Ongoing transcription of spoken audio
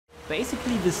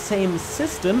basically the same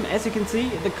system. As you can see,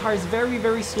 the car is very,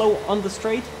 very slow on the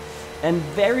straight and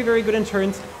very, very good in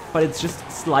turns, but it's just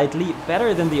slightly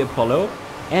better than the Apollo.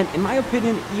 And in my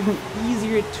opinion, even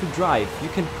easier to drive. You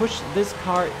can push this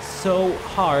car so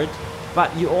hard,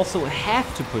 but you also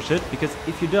have to push it, because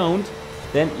if you don't,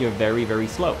 then you're very, very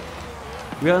slow.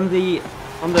 We're on the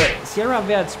Sierra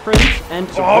Verde Sprint, and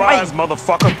surprise,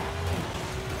 motherfucker!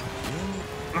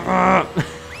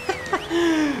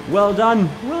 Well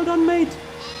done, mate.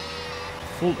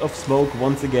 Full of smoke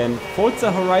once again.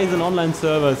 Forza Horizon online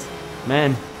servers,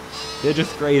 man, they're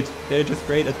just great. They're just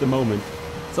great at the moment.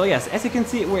 So yes, as you can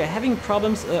see, we're having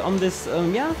problems on this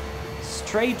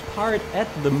straight part at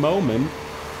the moment.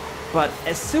 But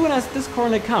as soon as this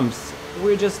corner comes,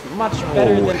 we're just much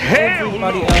better than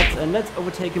everybody else. And let's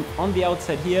overtake him on the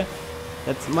outside here.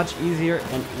 That's much easier.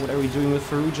 And what are we doing with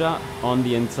Faruja? On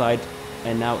the inside.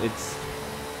 And now it's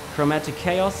Chromatic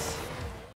Chaos.